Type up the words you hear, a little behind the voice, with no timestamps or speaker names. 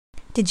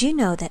Did you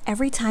know that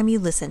every time you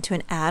listen to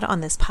an ad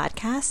on this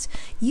podcast,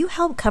 you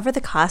help cover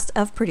the cost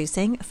of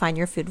producing Find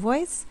Your Food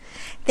Voice?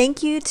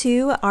 Thank you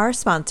to our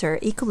sponsor,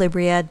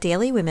 Equilibria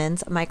Daily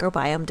Women's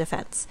Microbiome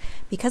Defense.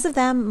 Because of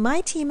them, my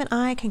team and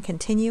I can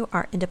continue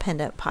our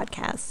independent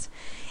podcast.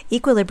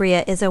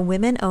 Equilibria is a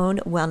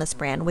women-owned wellness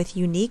brand with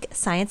unique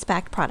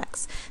science-backed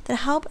products that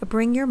help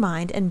bring your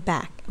mind and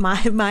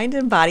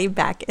body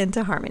back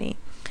into harmony.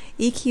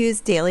 EQ's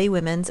Daily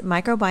Women's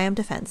Microbiome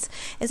Defense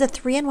is a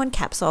 3-in-1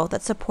 capsule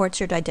that supports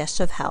your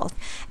digestive health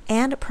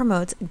and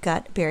promotes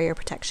gut barrier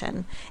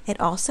protection. It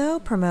also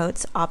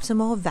promotes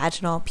optimal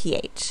vaginal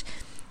pH.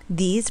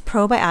 These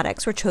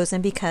probiotics were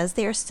chosen because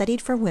they are studied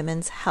for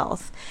women's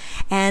health.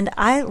 And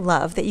I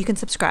love that you can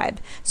subscribe.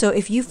 So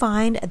if you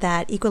find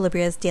that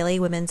Equilibria's Daily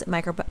Women's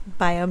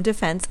Microbiome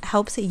Defense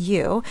helps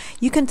you,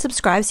 you can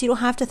subscribe so you don't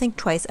have to think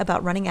twice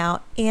about running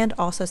out and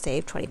also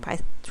save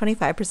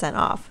 25%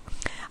 off.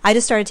 I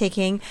just started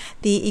taking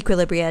the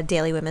Equilibria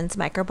Daily Women's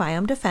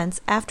Microbiome Defense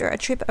after a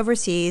trip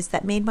overseas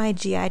that made my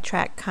GI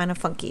tract kind of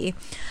funky.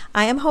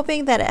 I am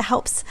hoping that it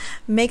helps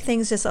make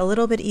things just a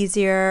little bit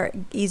easier,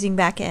 easing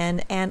back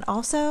in. And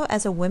also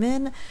as a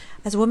woman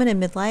in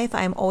midlife,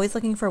 I'm always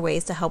looking for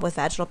ways to help with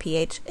vaginal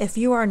pH. If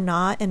you are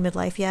not in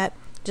midlife yet,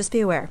 just be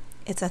aware.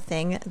 It's a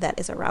thing that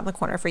is around the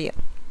corner for you.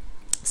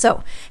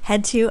 So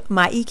head to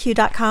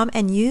myeq.com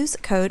and use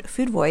code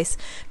FOODVOICE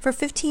for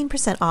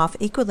 15% off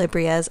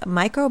Equilibria's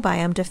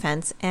Microbiome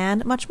Defense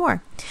and much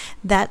more.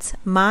 That's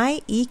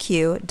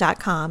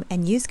myeq.com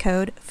and use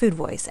code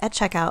FOODVOICE at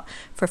checkout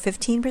for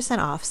 15%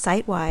 off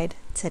site-wide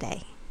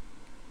today.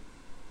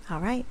 All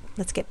right,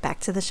 let's get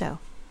back to the show.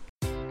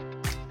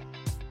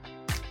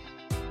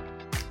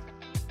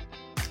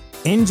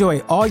 Enjoy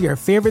all your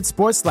favorite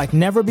sports like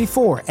never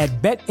before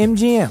at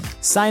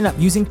BetMGM. Sign up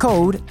using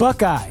code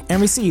Buckeye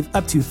and receive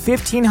up to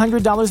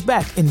 $1,500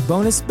 back in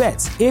bonus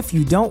bets if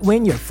you don't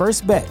win your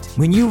first bet.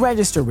 When you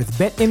register with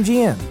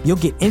BetMGM, you'll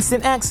get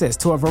instant access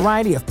to a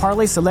variety of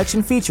parlay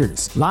selection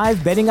features,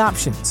 live betting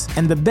options,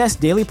 and the best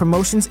daily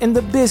promotions in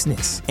the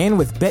business. And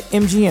with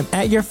BetMGM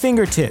at your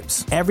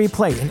fingertips, every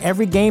play and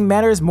every game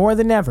matters more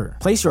than ever.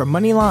 Place your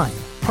money line,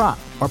 prop,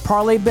 or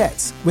parlay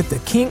bets with the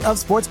king of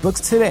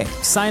sportsbooks today.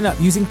 Sign up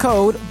using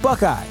code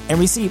Buckeye and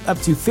receive up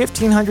to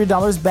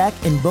 $1,500 back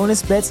in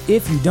bonus bets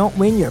if you don't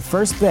win your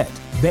first bet.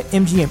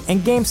 BetMGM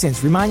and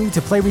GameSense remind you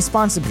to play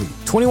responsibly.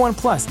 21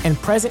 plus and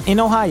present in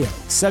Ohio,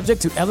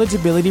 subject to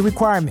eligibility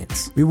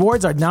requirements.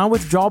 Rewards are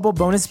non-withdrawable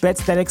bonus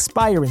bets that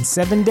expire in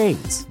 7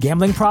 days.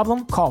 Gambling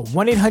problem? Call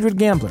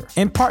 1-800-GAMBLER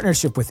in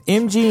partnership with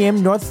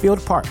MGM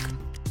Northfield Park.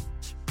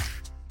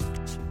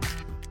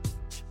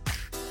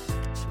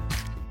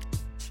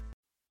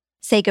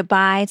 Say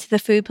goodbye to the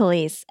food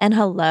police and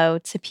hello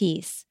to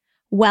peace.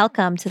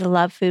 Welcome to the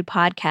Love Food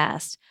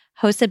Podcast,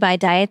 hosted by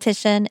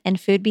dietitian and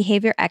food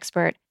behavior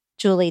expert,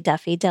 Julie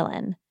Duffy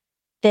Dillon.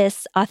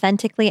 This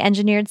authentically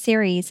engineered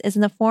series is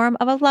in the form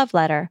of a love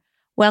letter,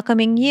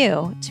 welcoming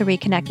you to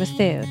reconnect with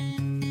food.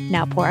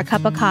 Now pour a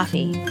cup of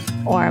coffee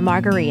or a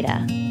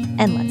margarita,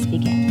 and let's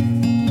begin.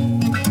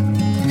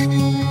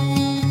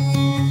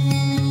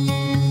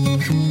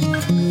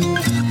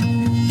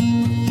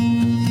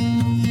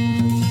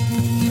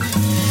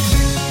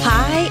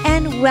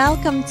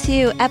 Welcome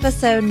to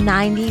episode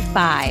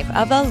 95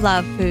 of the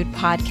Love Food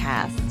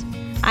Podcast.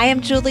 I am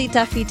Julie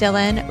Duffy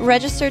Dillon,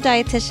 registered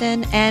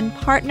dietitian and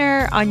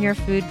partner on your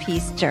food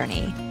peace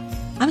journey.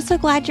 I'm so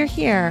glad you're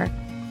here.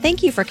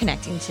 Thank you for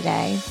connecting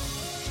today.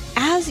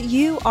 As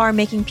you are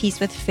making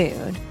peace with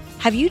food,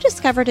 have you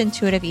discovered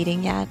intuitive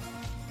eating yet?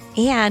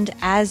 And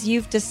as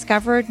you've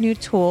discovered new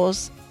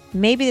tools,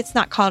 maybe it's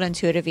not called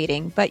intuitive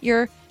eating, but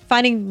you're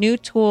finding new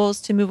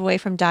tools to move away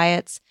from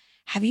diets.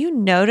 Have you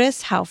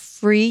noticed how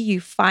free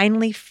you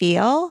finally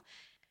feel?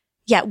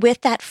 Yet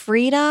with that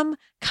freedom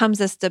comes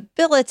this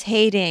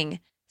debilitating,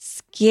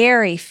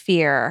 scary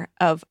fear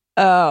of,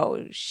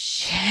 oh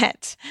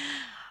shit,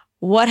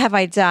 what have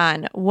I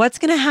done? What's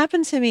going to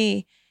happen to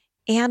me?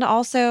 And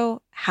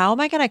also, how am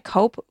I going to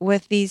cope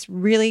with these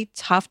really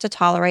tough to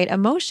tolerate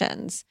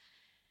emotions?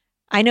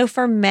 I know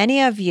for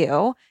many of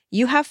you,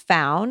 you have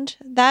found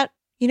that,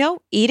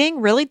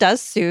 eating really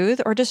does soothe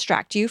or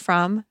distract you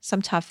from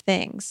some tough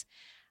things.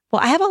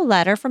 Well, I have a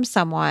letter from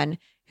someone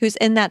who's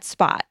in that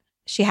spot.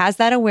 She has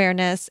that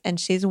awareness and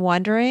she's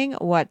wondering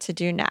what to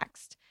do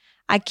next.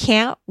 I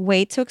can't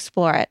wait to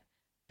explore it.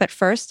 But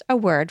first, a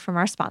word from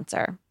our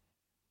sponsor.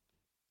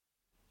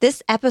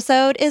 This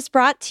episode is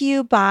brought to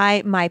you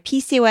by my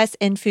PCOS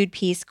in Food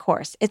Peace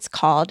course. It's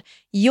called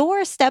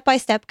Your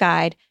Step-by-Step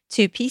Guide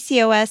to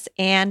PCOS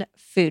and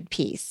Food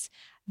Peace.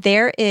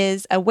 There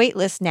is a wait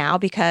list now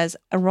because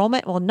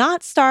enrollment will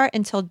not start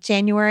until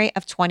January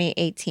of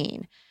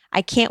 2018.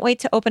 I can't wait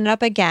to open it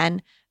up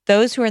again.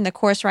 Those who are in the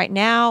course right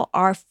now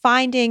are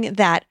finding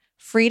that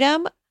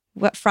freedom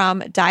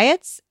from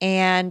diets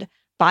and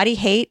body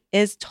hate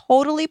is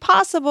totally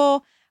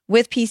possible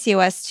with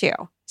PCOS too.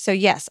 So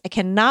yes, I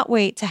cannot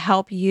wait to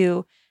help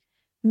you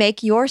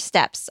make your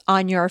steps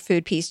on your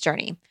food peace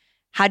journey.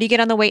 How do you get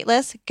on the wait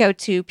list? Go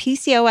to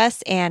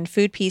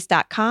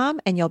PCOSandFoodPeace.com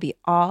and you'll be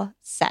all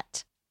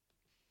set.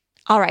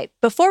 All right,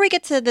 before we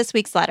get to this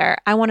week's letter,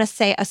 I want to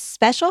say a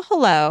special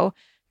hello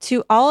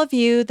to all of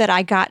you that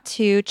I got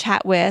to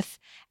chat with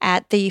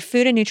at the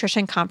Food and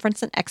Nutrition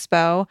Conference and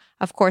Expo.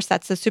 Of course,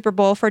 that's the Super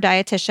Bowl for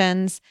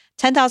dietitians.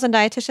 10,000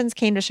 dietitians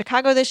came to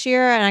Chicago this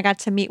year, and I got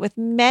to meet with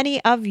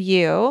many of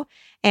you.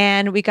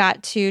 And we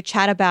got to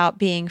chat about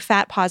being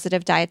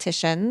fat-positive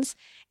dietitians.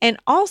 And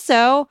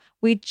also,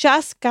 we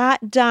just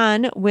got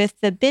done with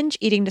the binge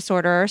eating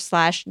disorder /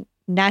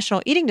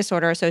 National Eating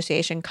Disorder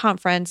Association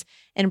conference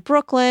in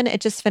Brooklyn. It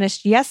just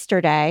finished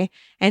yesterday.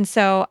 And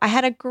so I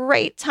had a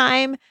great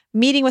time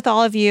meeting with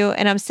all of you.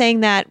 And I'm saying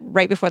that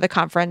right before the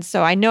conference.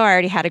 So I know I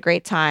already had a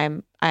great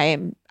time.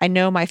 I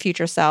know my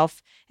future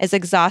self is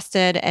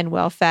exhausted and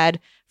well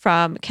fed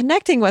from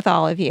connecting with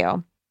all of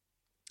you.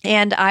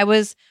 And I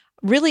was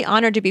really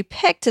honored to be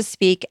picked to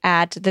speak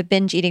at the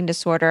Binge Eating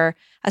Disorder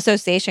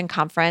Association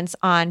conference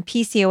on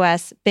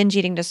PCOS, binge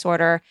eating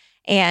disorder,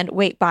 and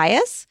weight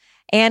bias.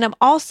 And I'm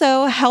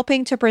also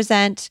helping to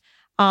present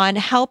on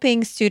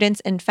helping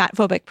students in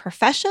fat-phobic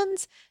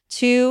professions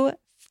to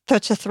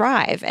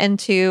thrive and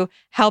to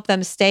help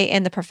them stay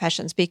in the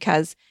professions.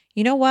 Because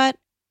you know what?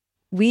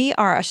 We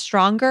are a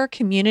stronger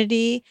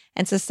community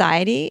and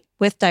society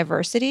with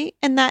diversity,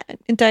 and that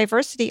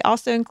diversity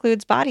also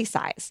includes body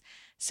size.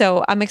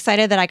 So I'm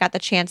excited that I got the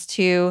chance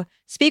to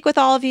speak with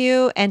all of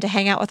you and to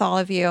hang out with all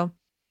of you.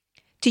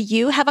 Do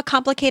you have a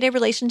complicated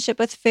relationship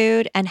with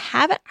food and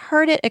haven't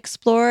heard it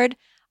explored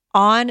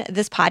on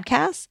this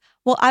podcast?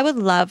 Well, I would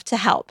love to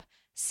help.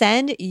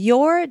 Send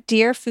your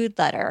Dear Food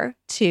letter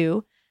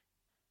to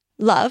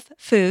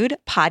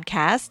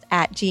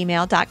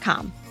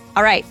lovefoodpodcast@gmail.com.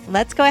 All right,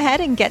 let's go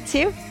ahead and get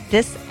to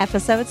this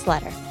episode's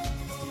letter.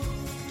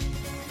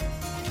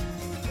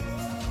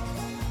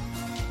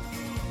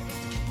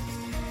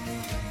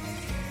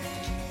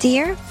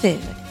 Dear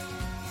Food,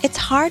 it's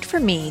hard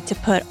for me to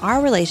put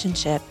our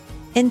relationship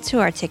into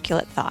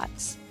articulate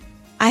thoughts.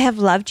 I have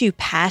loved you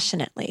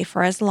passionately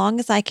for as long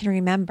as I can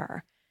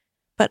remember,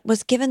 but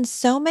was given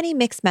so many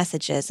mixed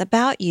messages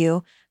about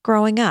you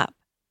growing up.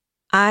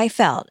 I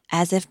felt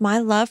as if my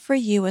love for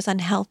you was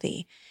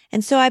unhealthy,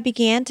 and so I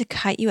began to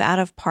cut you out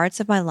of parts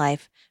of my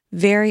life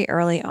very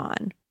early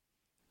on.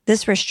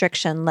 This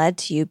restriction led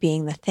to you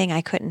being the thing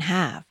I couldn't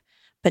have,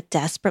 but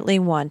desperately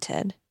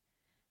wanted.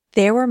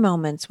 There were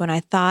moments when I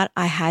thought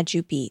I had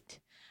you beat.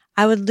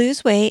 I would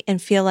lose weight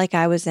and feel like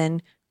I was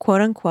in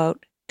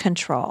quote-unquote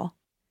control.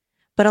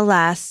 But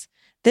alas,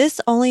 this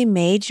only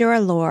made your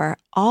allure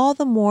all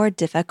the more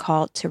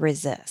difficult to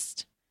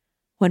resist.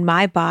 When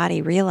my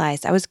body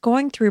realized I was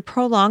going through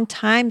prolonged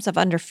times of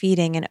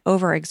underfeeding and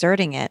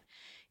overexerting it,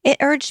 it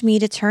urged me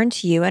to turn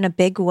to you in a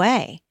big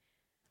way.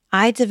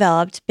 I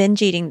developed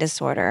binge eating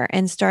disorder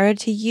and started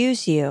to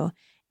use you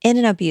in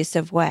an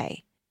abusive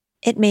way.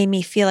 It made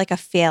me feel like a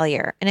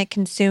failure and it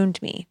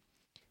consumed me.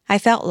 I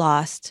felt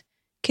lost,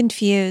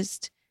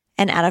 confused,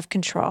 and out of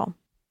control.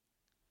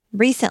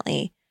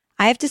 Recently,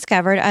 I have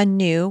discovered a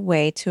new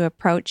way to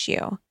approach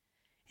you.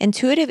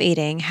 Intuitive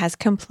eating has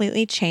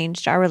completely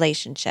changed our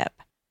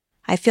relationship.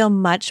 I feel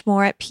much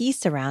more at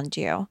peace around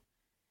you.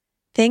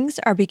 Things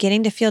are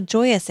beginning to feel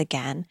joyous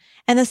again,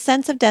 and the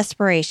sense of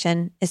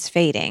desperation is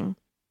fading.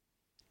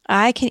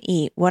 I can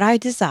eat what I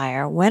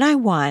desire when I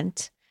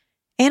want,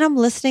 and I'm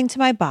listening to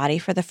my body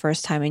for the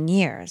first time in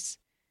years.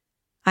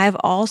 I have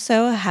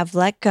also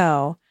let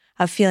go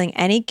of feeling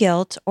any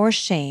guilt or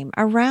shame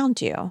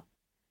around you.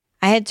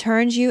 I had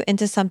turned you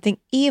into something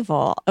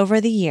evil over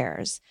the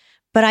years,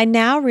 but I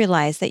now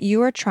realize that you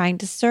are trying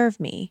to serve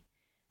me.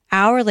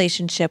 Our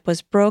relationship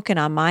was broken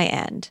on my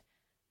end,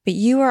 but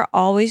you are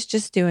always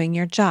just doing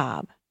your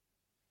job.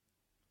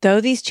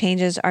 Though these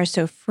changes are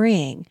so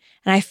freeing,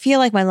 and I feel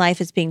like my life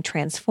is being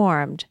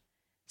transformed,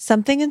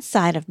 something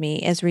inside of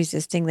me is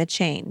resisting the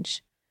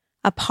change.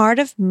 A part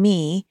of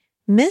me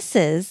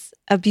misses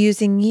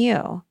abusing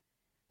you.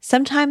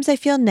 Sometimes I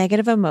feel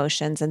negative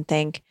emotions and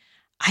think,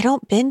 I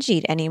don't binge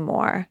eat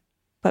anymore,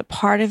 but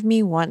part of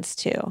me wants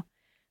to.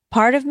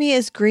 Part of me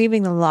is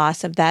grieving the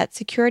loss of that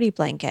security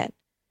blanket.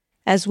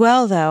 As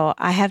well, though,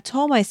 I have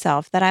told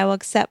myself that I will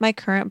accept my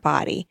current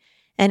body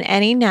and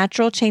any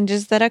natural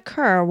changes that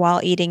occur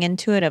while eating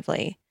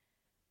intuitively.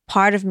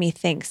 Part of me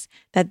thinks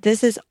that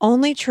this is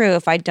only true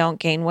if I don't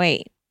gain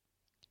weight.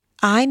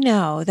 I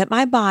know that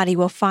my body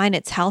will find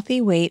its healthy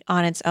weight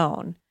on its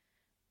own,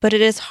 but it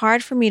is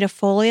hard for me to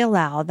fully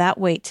allow that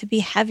weight to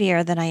be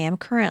heavier than I am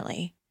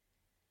currently.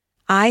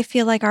 I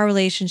feel like our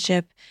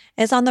relationship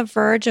is on the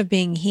verge of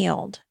being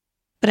healed,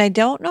 but I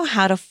don't know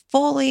how to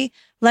fully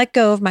let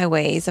go of my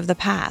ways of the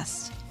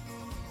past.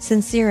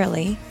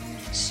 Sincerely,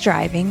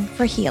 Striving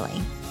for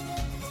Healing.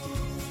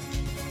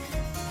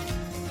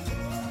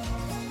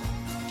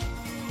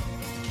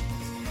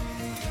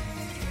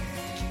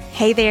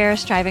 Hey there,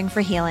 Striving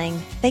for Healing.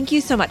 Thank you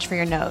so much for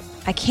your note.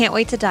 I can't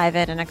wait to dive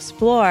in and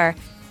explore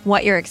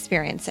what you're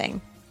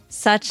experiencing.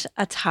 Such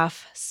a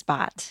tough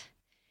spot.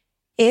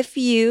 If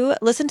you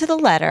listened to the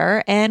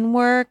letter and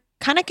were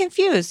kind of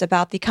confused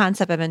about the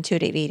concept of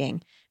intuitive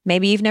eating,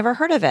 maybe you've never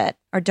heard of it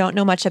or don't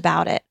know much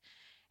about it.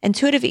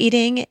 Intuitive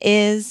eating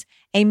is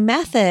a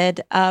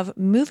method of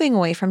moving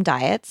away from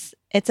diets.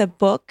 It's a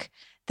book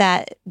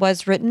that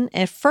was written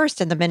at first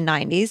in the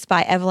mid-90s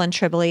by Evelyn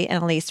Tribole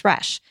and Elyse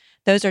Resch.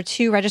 Those are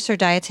two registered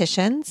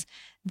dietitians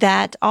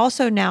that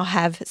also now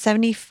have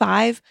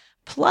 75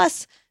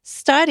 plus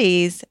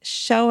studies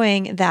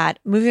showing that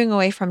moving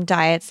away from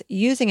diets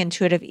using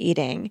intuitive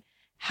eating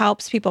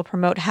helps people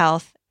promote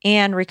health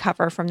and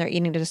recover from their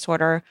eating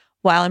disorder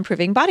while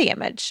improving body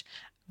image.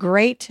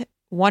 Great,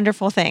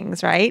 wonderful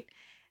things, right?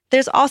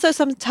 There's also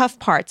some tough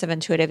parts of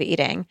intuitive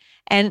eating.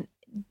 And,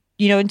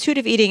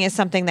 intuitive eating is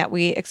something that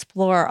we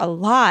explore a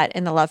lot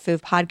in the Love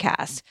Food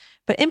podcast.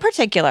 But in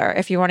particular,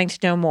 if you're wanting to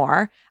know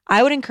more,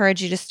 I would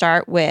encourage you to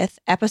start with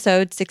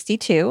episode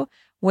 62,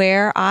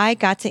 where I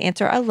got to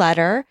answer a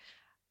letter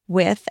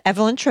with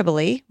Evelyn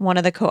Tribole, one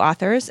of the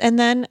co-authors, and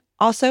then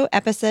also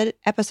episode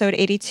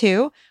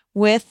 82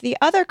 with the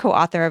other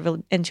co-author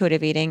of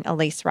Intuitive Eating,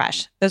 Elyse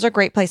Resch. Those are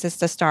great places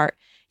to start.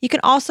 You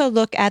can also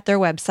look at their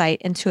website,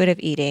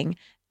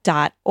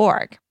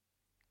 intuitiveeating.org.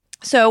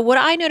 So what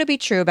I know to be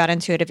true about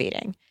intuitive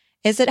eating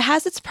is it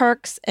has its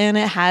perks and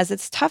it has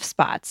its tough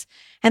spots,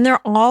 and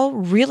they're all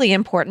really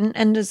important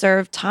and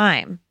deserve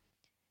time.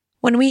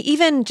 When we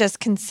even just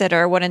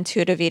consider what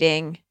intuitive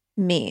eating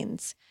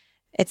means,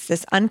 it's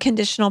this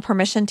unconditional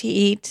permission to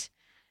eat,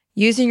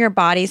 using your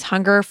body's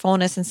hunger,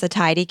 fullness, and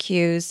satiety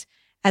cues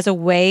as a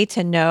way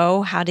to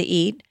know how to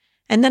eat,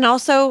 and then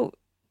also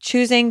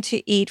choosing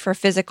to eat for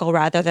physical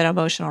rather than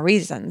emotional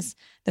reasons.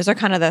 Those are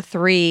kind of the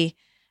three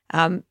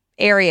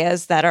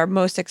areas that are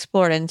most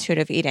explored in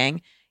intuitive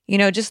eating.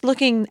 Just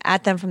looking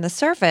at them from the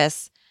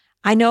surface,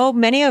 I know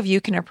many of you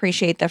can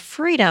appreciate the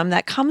freedom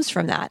that comes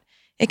from that.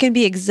 It can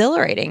be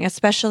exhilarating,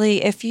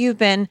 especially if you've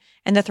been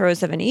in the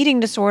throes of an eating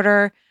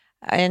disorder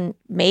and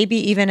maybe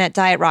even at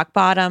diet rock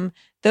bottom.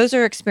 Those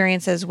are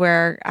experiences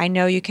where I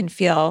know you can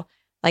feel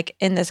like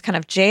in this kind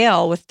of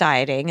jail with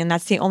dieting, and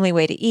that's the only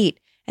way to eat.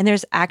 And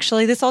there's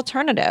actually this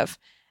alternative.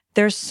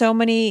 There's so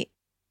many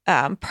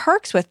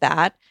perks with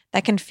that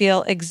can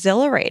feel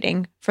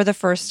exhilarating for the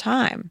first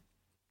time.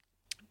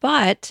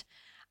 But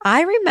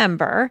I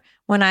remember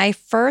when I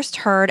first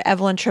heard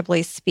Evelyn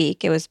Tribole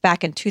speak, it was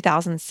back in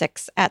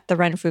 2006 at the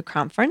Ren Food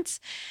Conference.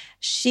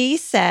 She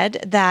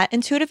said that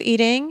intuitive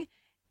eating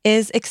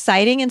is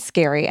exciting and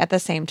scary at the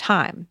same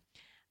time.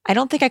 I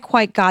don't think I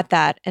quite got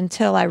that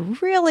until I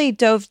really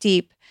dove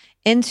deep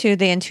into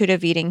the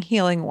intuitive eating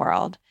healing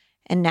world.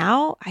 And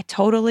now I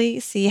totally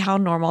see how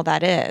normal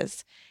that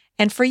is.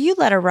 And for you,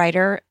 letter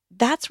writer,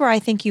 that's where I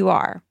think you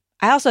are.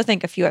 I also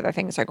think a few other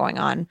things are going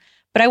on,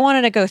 but I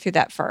wanted to go through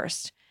that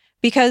first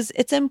because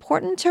it's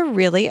important to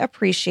really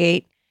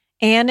appreciate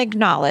and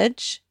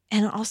acknowledge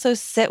and also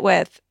sit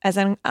with, as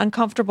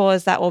uncomfortable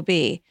as that will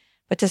be,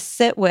 but to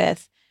sit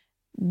with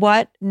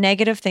what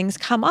negative things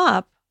come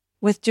up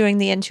with doing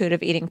the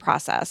intuitive eating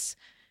process.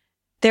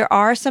 There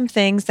are some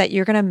things that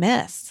you're going to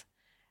miss.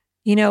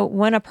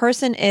 When a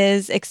person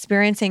is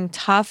experiencing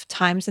tough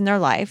times in their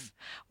life,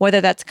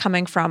 whether that's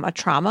coming from a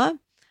trauma,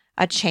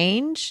 a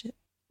change,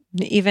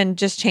 even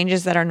just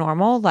changes that are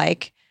normal,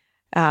 like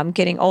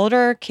getting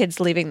older, kids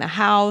leaving the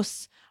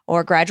house,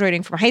 or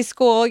graduating from high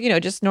school,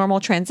 just normal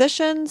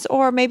transitions,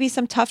 or maybe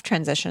some tough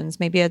transitions,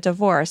 maybe a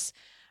divorce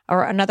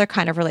or another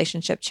kind of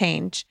relationship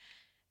change.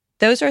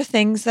 Those are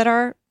things that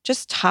are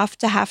just tough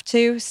to have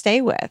to stay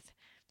with.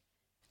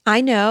 I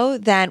know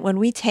that when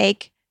we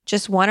take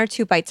just one or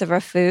two bites of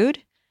our food,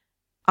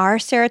 our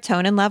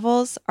serotonin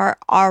levels are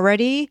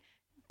already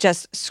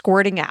just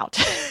squirting out.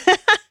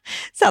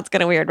 Sounds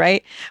kind of weird,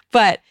 right?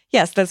 But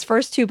yes, those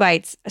first two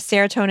bites,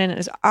 serotonin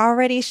is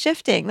already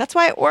shifting. That's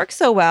why it works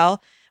so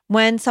well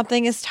when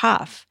something is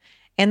tough.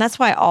 And that's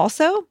why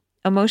also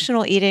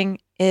emotional eating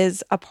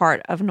is a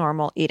part of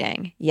normal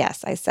eating.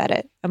 Yes, I said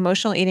it.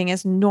 Emotional eating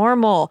is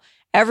normal.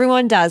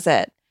 Everyone does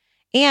it.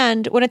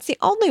 And when it's the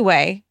only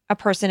way a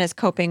person is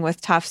coping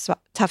with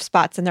tough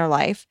spots in their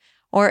life,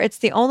 or it's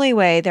the only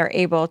way they're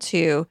able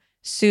to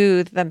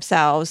soothe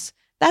themselves,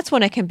 that's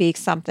when it can be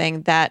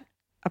something that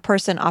a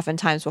person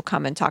oftentimes will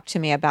come and talk to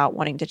me about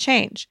wanting to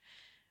change.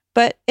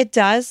 But it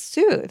does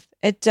soothe.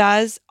 It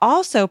does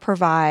also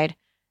provide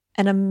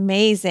an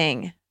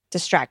amazing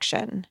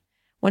distraction.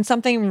 When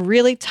something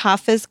really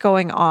tough is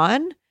going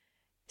on,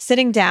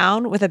 sitting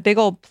down with a big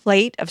old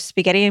plate of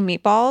spaghetti and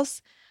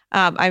meatballs,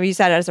 I use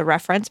that as a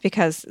reference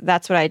because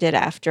that's what I did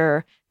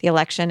after the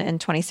election in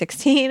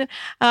 2016,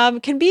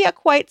 can be a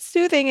quite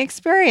soothing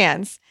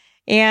experience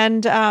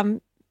and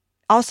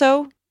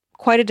also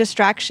quite a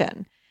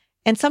distraction.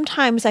 And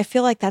sometimes I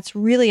feel like that's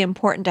really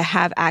important to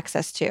have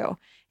access to,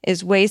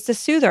 is ways to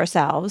soothe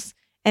ourselves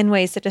and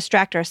ways to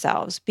distract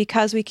ourselves,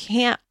 because we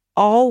can't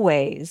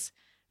always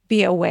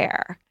be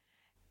aware.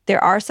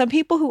 There are some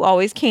people who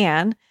always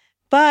can,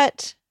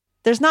 but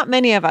there's not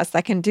many of us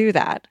that can do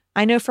that.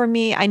 I know for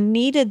me, I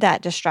needed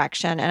that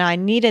distraction and I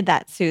needed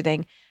that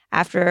soothing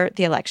after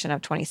the election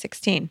of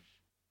 2016.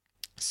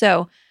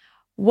 So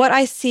what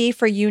I see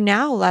for you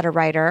now, letter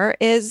writer,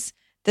 is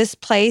this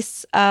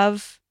place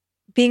of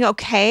being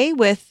okay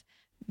with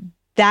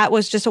that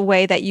was just a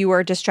way that you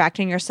were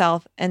distracting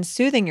yourself and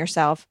soothing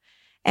yourself.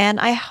 And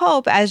I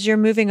hope as you're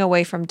moving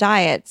away from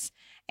diets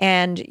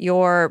and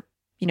you're,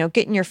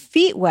 getting your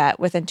feet wet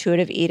with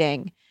intuitive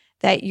eating,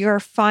 that you're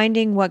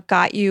finding what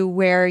got you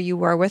where you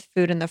were with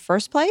food in the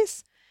first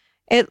place.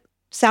 It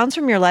sounds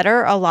from your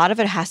letter, a lot of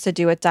it has to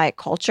do with diet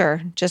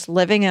culture, just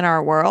living in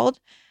our world.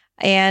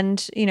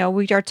 And,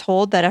 we are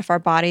told that if our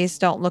bodies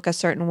don't look a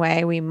certain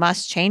way, we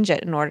must change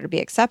it in order to be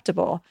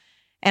acceptable.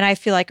 And I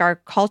feel like our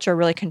culture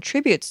really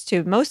contributes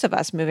to most of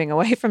us moving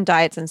away from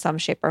diets in some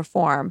shape or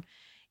form.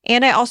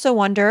 And I also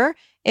wonder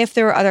if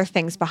there are other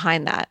things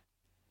behind that.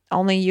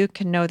 Only you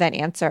can know that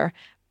answer.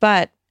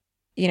 But,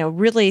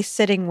 really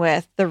sitting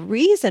with the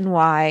reason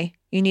why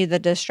you need the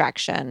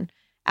distraction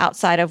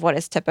outside of what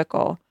is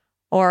typical,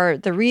 or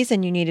the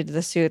reason you needed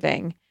the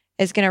soothing,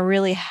 is going to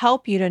really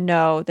help you to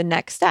know the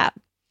next step.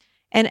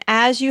 And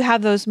as you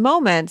have those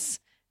moments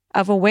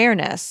of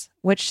awareness,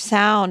 which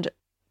sound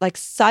like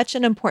such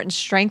an important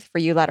strength for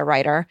you, letter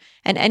writer,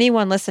 and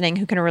anyone listening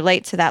who can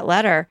relate to that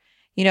letter,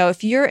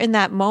 if you're in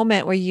that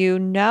moment where you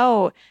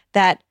know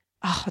that,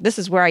 oh, this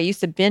is where I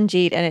used to binge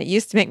eat and it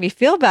used to make me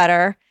feel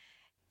better,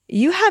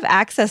 you have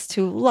access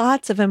to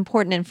lots of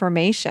important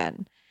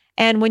information.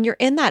 And when you're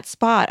in that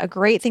spot, a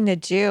great thing to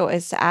do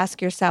is to ask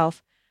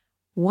yourself,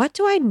 what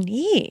do I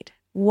need?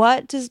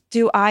 What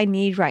do I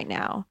need right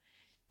now?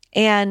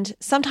 And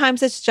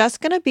sometimes it's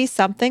just going to be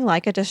something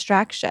like a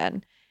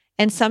distraction.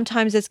 And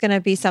sometimes it's going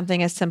to be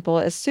something as simple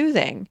as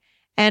soothing.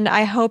 And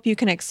I hope you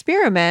can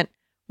experiment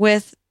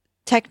with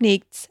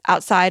techniques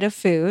outside of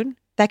food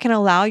that can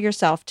allow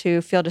yourself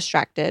to feel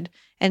distracted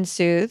and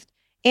soothed.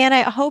 And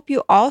I hope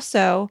you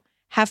also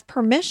have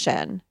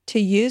permission to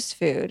use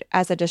food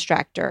as a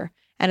distractor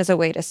and as a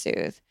way to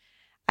soothe.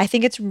 I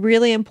think it's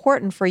really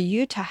important for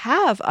you to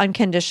have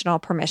unconditional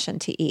permission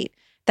to eat.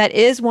 That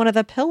is one of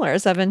the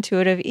pillars of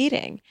intuitive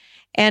eating.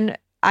 And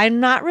I'm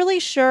not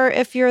really sure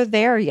if you're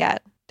there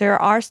yet. There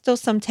are still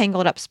some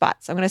tangled up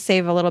spots. I'm going to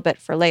save a little bit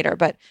for later,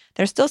 but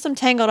there's still some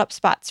tangled up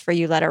spots for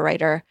you, letter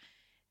writer,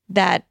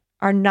 that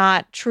are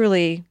not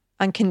truly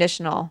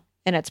unconditional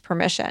in its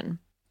permission.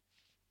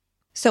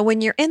 So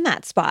when you're in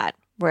that spot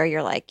where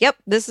you're like, yep,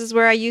 this is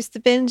where I used to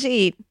binge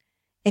eat,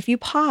 if you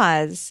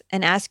pause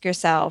and ask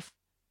yourself,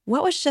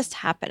 what was just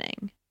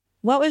happening?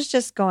 What was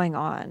just going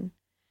on?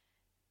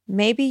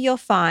 Maybe you'll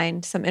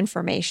find some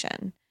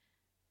information.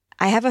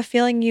 I have a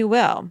feeling you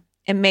will.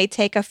 It may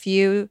take a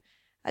few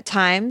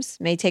times,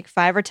 may take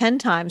 5 or 10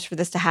 times for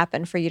this to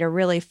happen, for you to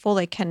really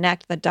fully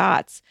connect the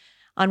dots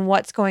on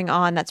what's going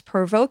on that's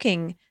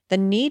provoking the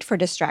need for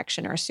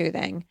distraction or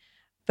soothing.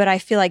 But I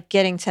feel like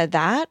getting to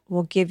that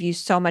will give you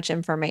so much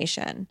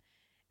information.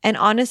 And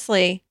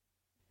honestly,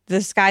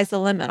 the sky's the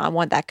limit on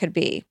what that could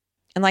be.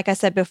 And like I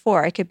said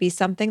before, it could be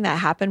something that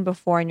happened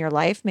before in your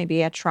life,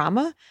 maybe a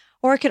trauma,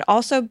 or it could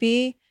also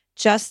be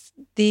just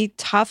the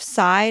tough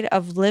side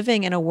of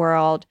living in a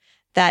world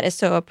that is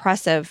so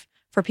oppressive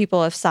for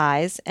people of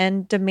size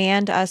and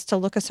demand us to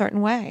look a certain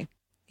way.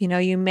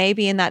 You may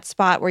be in that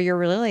spot where you're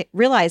really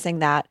realizing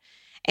that.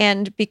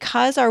 And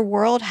because our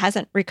world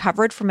hasn't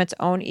recovered from its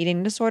own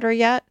eating disorder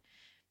yet,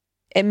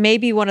 it may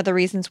be one of the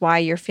reasons why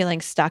you're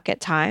feeling stuck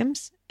at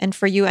times. And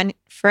for you and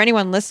for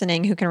anyone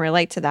listening who can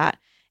relate to that,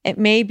 it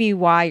may be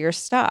why you're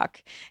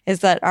stuck, is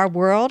that our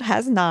world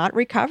has not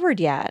recovered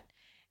yet.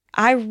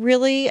 I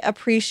really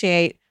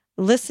appreciate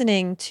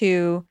listening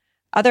to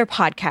other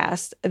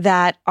podcasts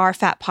that are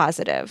fat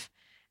positive.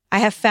 I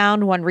have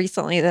found one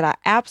recently that I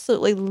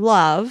absolutely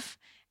love.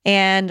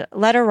 And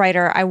letter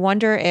writer, I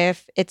wonder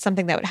if it's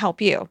something that would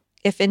help you.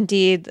 If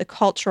indeed the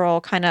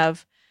cultural kind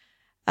of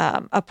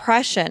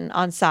oppression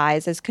on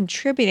size is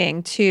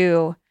contributing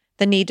to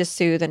the need to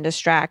soothe and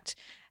distract.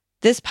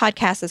 This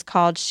podcast is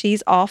called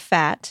She's All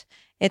Fat.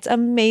 It's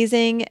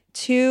amazing.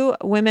 2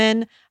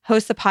 women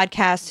host the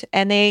podcast,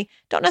 and they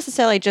don't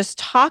necessarily just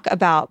talk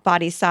about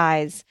body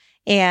size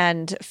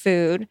and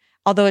food,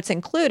 although it's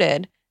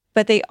included,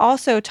 but they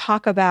also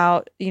talk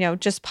about,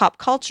 just pop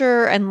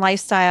culture and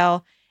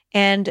lifestyle,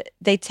 and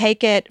they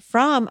take it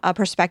from a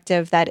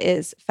perspective that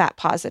is fat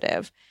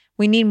positive.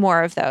 We need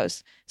more of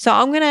those. So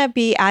I'm going to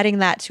be adding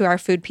that to our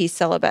food piece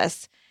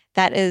syllabus.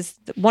 That is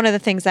one of the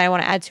things that I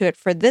want to add to it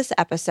for this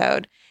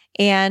episode,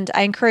 and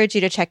I encourage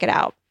you to check it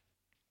out.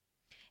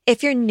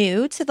 If you're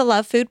new to the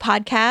Love Food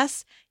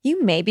Podcast,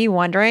 you may be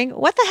wondering,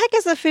 what the heck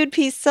is a food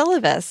piece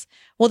syllabus?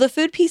 Well, the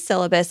food piece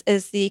syllabus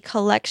is the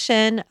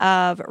collection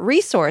of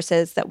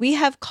resources that we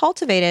have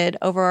cultivated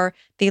over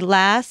the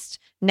last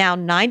now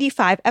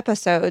 95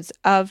 episodes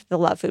of the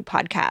Love Food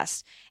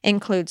Podcast. It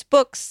includes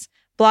books,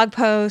 blog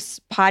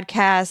posts,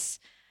 podcasts,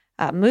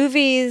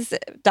 movies,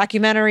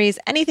 documentaries,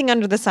 anything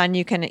under the sun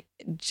you can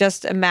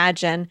just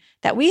imagine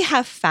that we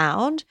have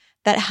found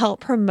that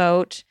help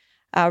promote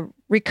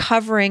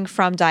recovering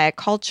from diet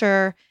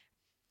culture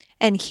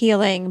and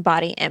healing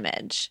body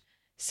image.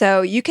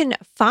 So you can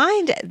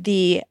find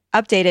the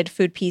updated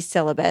food piece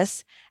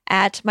syllabus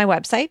at my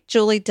website,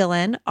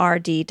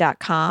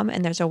 juliedillonrd.com,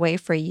 and there's a way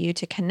for you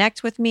to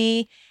connect with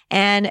me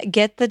and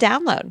get the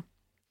download.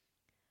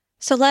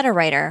 So letter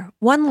writer,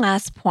 one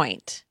last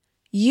point.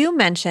 You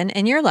mentioned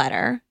in your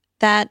letter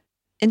that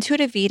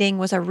intuitive eating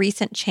was a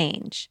recent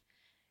change.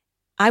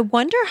 I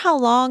wonder how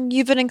long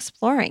you've been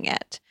exploring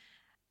it.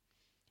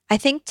 I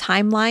think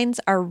timelines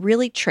are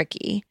really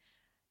tricky.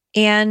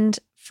 And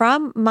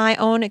from my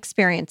own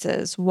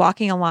experiences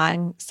walking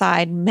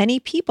alongside many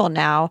people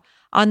now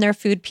on their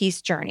food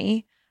peace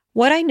journey,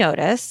 what I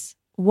notice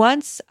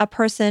once a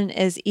person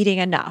is eating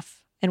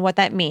enough, and what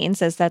that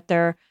means is that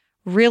they're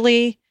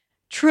really,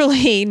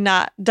 truly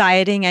not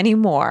dieting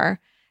anymore.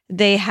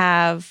 They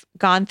have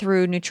gone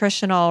through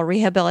nutritional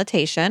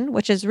rehabilitation,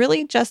 which is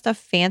really just a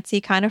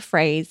fancy kind of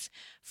phrase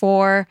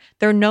for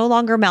they're no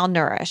longer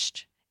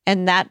malnourished.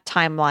 And that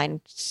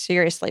timeline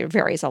seriously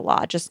varies a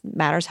lot. It just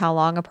matters how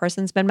long a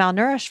person's been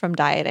malnourished from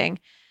dieting.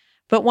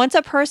 But once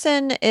a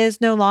person is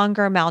no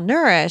longer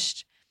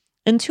malnourished,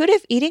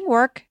 intuitive eating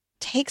work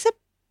takes at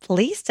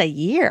least a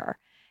year.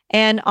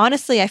 And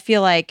honestly, I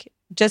feel like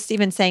just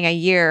even saying a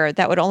year,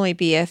 that would only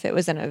be if it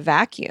was in a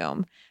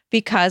vacuum.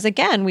 Because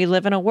again, we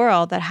live in a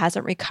world that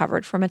hasn't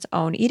recovered from its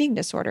own eating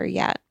disorder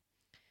yet.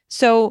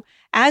 So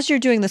as you're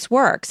doing this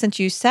work, since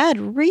you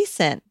said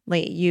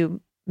recently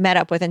you met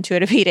up with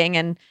intuitive eating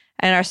and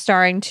are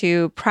starting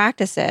to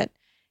practice it,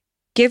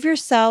 give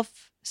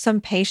yourself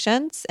some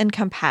patience and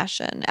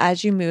compassion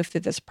as you move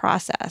through this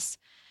process.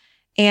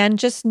 And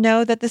just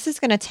know that this is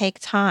going to take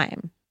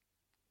time.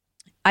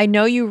 I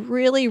know you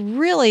really,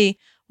 really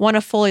want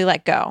to fully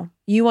let go.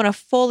 You want to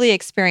fully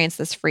experience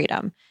this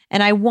freedom.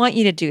 And I want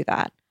you to do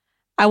that.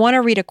 I want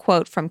to read a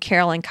quote from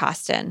Carolyn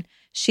Costin.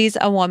 She's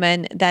a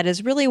woman that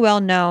is really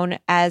well known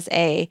as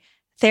a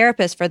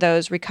therapist for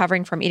those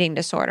recovering from eating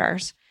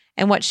disorders.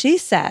 And what she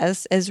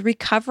says is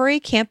recovery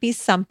can't be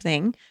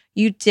something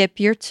you dip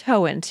your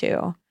toe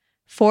into.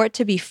 For it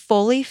to be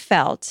fully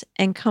felt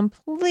and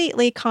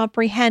completely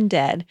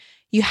comprehended,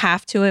 you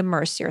have to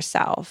immerse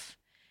yourself.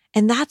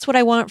 And that's what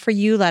I want for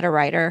you, letter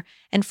writer,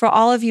 and for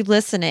all of you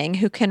listening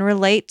who can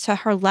relate to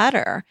her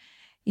letter.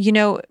 You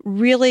know,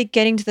 really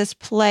getting to this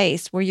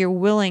place where you're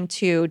willing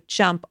to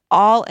jump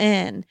all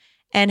in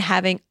and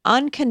having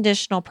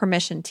unconditional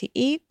permission to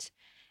eat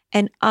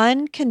and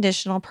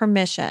unconditional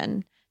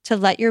permission to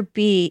let your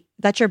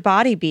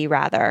body be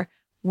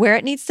where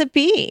it needs to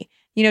be.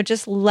 You know,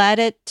 just let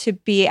it to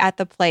be at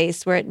the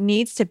place where it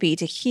needs to be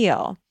to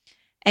heal.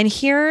 And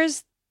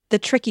here's the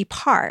tricky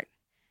part.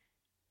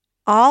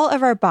 All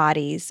of our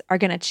bodies are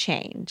going to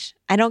change.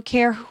 I don't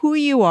care who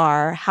you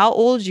are, how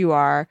old you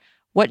are,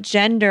 what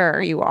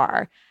gender you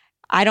are.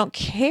 I don't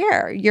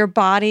care. Your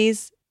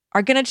bodies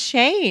are going to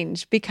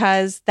change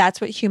because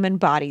that's what human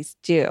bodies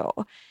do.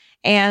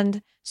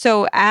 And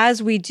so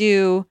as we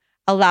do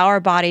allow our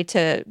body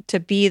to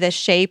be the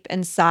shape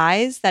and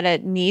size that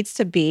it needs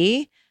to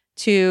be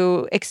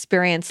to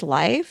experience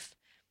life,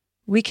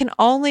 we can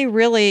only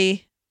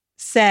really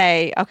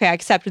say, okay, I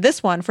accepted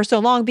this one for so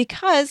long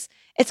because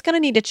it's going to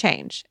need to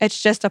change.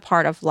 It's just a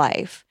part of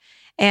life.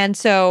 And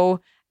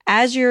so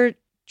as you're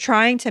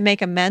trying to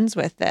make amends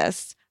with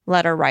this,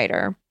 letter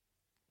writer,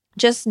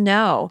 just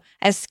know,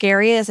 as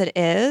scary as it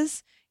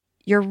is,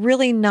 you're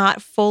really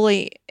not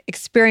fully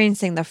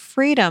experiencing the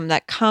freedom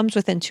that comes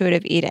with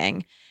intuitive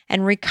eating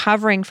and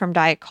recovering from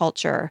diet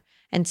culture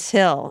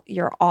until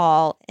you're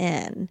all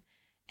in.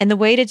 And the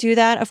way to do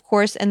that, of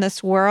course, in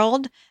this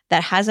world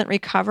that hasn't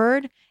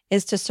recovered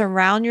is to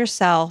surround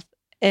yourself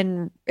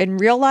in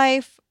real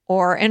life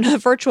or in a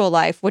virtual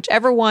life,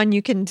 whichever one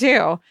you can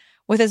do,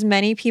 with as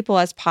many people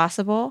as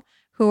possible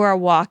who are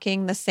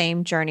walking the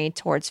same journey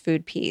towards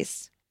food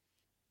peace.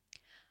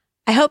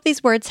 I hope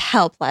these words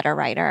help, letter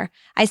writer.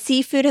 I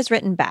see Food has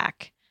written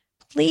back.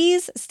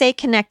 Please stay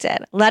connected.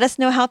 Let us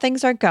know how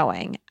things are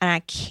going. And I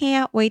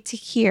can't wait to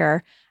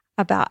hear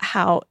about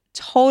how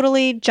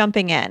totally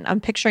jumping in,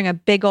 I'm picturing a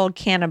big old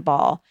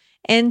cannonball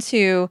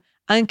into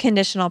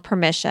unconditional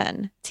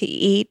permission to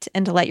eat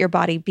and to let your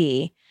body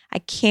be. I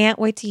can't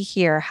wait to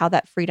hear how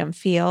that freedom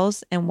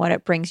feels and what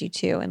it brings you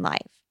to in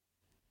life.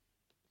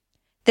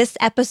 This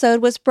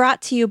episode was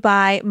brought to you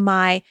by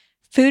my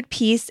Food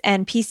Peace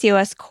and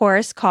PCOS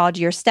course called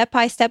Your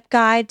Step-by-Step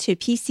Guide to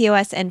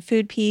PCOS and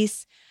Food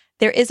Peace.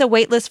 There is a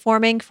waitlist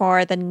forming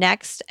for the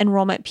next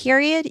enrollment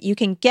period. You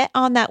can get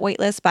on that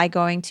waitlist by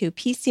going to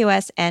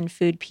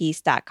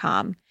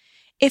PCOSandFoodPeace.com.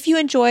 If you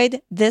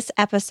enjoyed this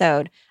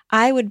episode,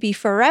 I would be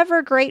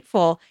forever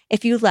grateful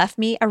if you left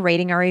me a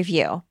rating or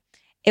review.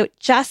 It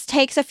just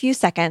takes a few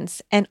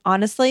seconds, and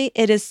honestly,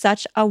 it is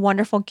such a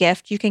wonderful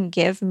gift you can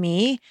give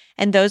me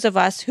and those of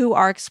us who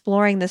are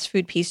exploring this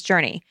food peace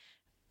journey.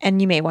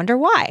 And you may wonder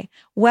why.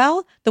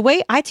 Well, the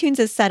way iTunes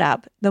is set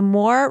up, the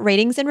more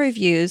ratings and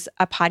reviews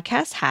a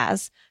podcast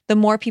has, the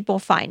more people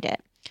find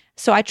it.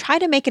 So I try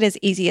to make it as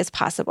easy as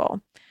possible.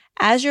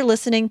 As you're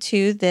listening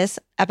to this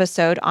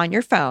episode on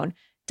your phone,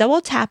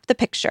 double tap the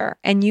picture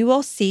and you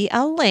will see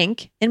a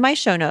link in my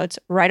show notes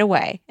right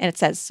away. And it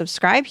says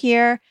subscribe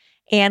here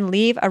and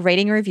leave a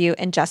rating and review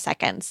in just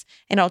seconds.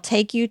 And it'll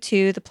take you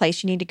to the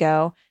place you need to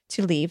go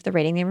to leave the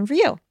rating and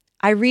review.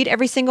 I read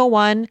every single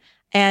one.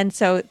 And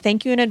so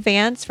thank you in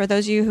advance for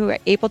those of you who are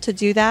able to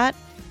do that.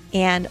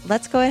 And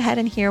let's go ahead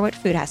and hear what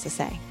Food has to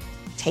say.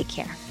 Take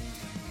care.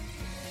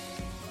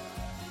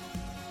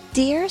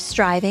 Dear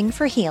Striving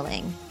for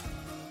Healing,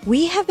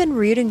 we have been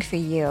rooting for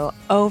you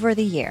over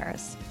the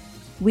years.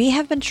 We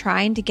have been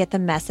trying to get the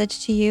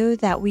message to you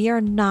that we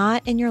are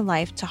not in your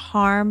life to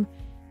harm,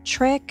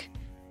 trick,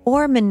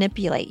 or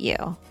manipulate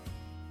you.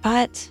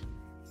 But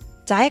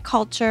diet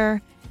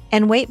culture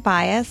and weight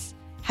bias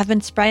have been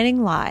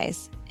spreading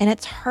lies, and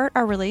it's hurt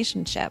our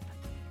relationship.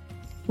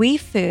 We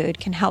Food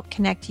can help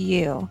connect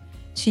you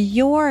to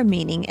your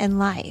meaning in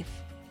life.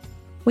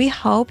 We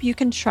hope you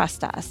can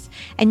trust us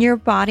and your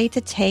body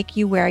to take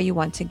you where you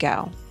want to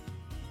go.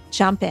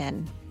 Jump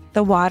in.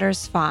 The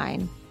water's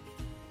fine.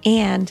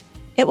 And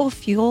it will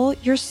fuel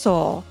your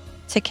soul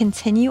to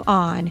continue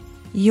on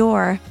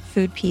your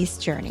food peace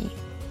journey.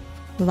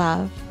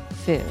 Love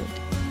Food.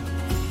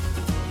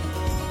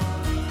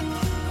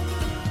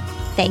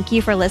 Thank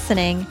you for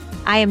listening.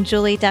 I am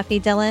Julie Duffy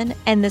Dillon,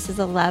 and this is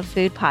a Love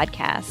Food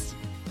podcast.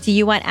 Do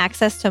you want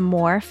access to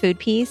more food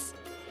peace?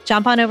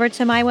 Jump on over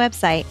to my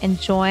website and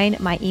join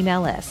my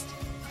email list.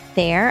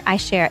 There, I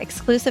share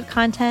exclusive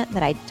content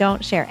that I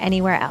don't share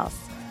anywhere else.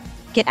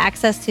 Get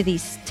access to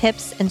these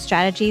tips and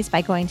strategies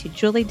by going to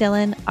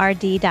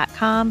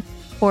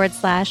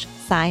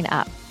juliedillonrd.com/sign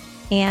up.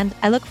 And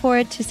I look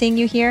forward to seeing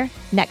you here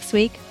next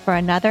week for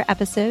another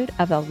episode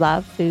of the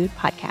Love Food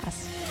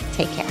Podcast.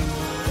 Take care.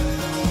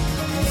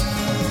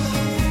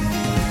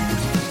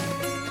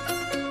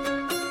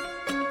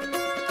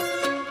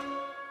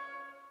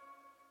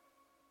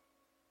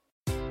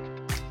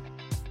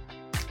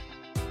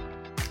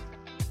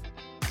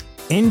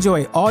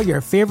 Enjoy all your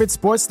favorite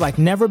sports like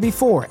never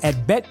before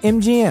at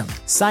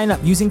BetMGM. Sign up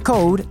using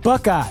code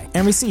Buckeye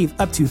and receive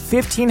up to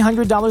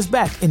 $1,500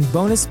 back in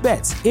bonus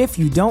bets if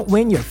you don't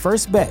win your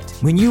first bet.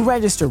 When you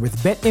register with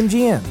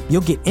BetMGM, you'll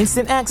get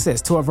instant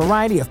access to a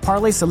variety of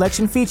parlay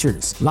selection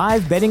features,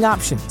 live betting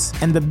options,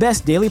 and the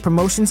best daily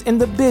promotions in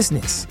the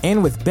business.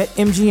 And with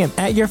BetMGM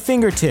at your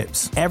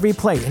fingertips, every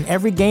play and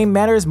every game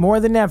matters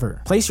more than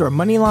ever. Place your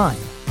money line,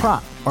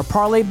 prop, or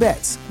parlay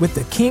bets with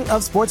the king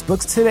of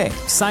sportsbooks today.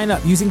 Sign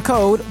up using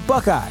code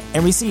Buckeye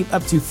and receive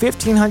up to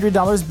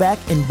 $1,500 back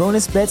in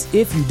bonus bets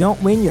if you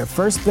don't win your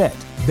first bet.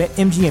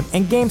 BetMGM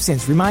and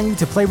GameSense remind you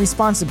to play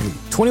responsibly.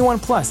 21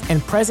 plus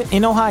and present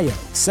in Ohio,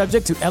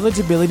 subject to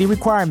eligibility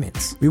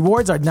requirements.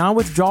 Rewards are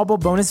non-withdrawable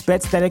bonus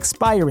bets that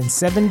expire in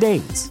 7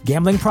 days.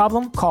 Gambling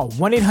problem? Call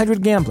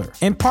 1-800-GAMBLER.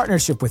 In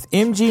partnership with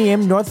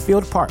MGM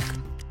Northfield Park.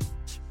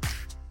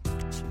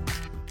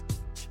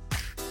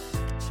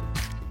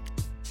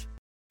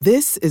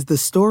 This is the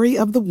story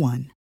of the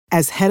one.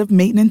 As head of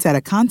maintenance at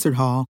a concert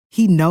hall,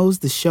 he knows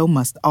the show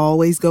must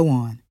always go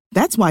on.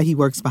 That's why he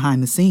works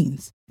behind the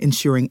scenes,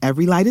 ensuring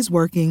every light is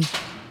working,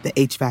 the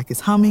HVAC is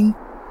humming,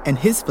 and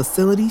his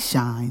facility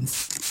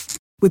shines.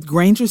 With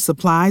Grainger's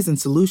supplies and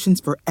solutions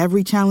for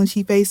every challenge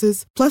he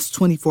faces, plus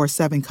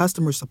 24/7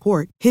 customer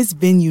support, his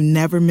venue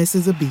never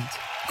misses a beat.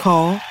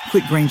 Call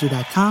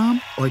quickgrainger.com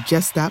or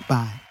just stop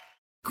by.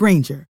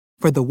 Grainger,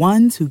 for the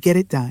ones who get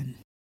it done.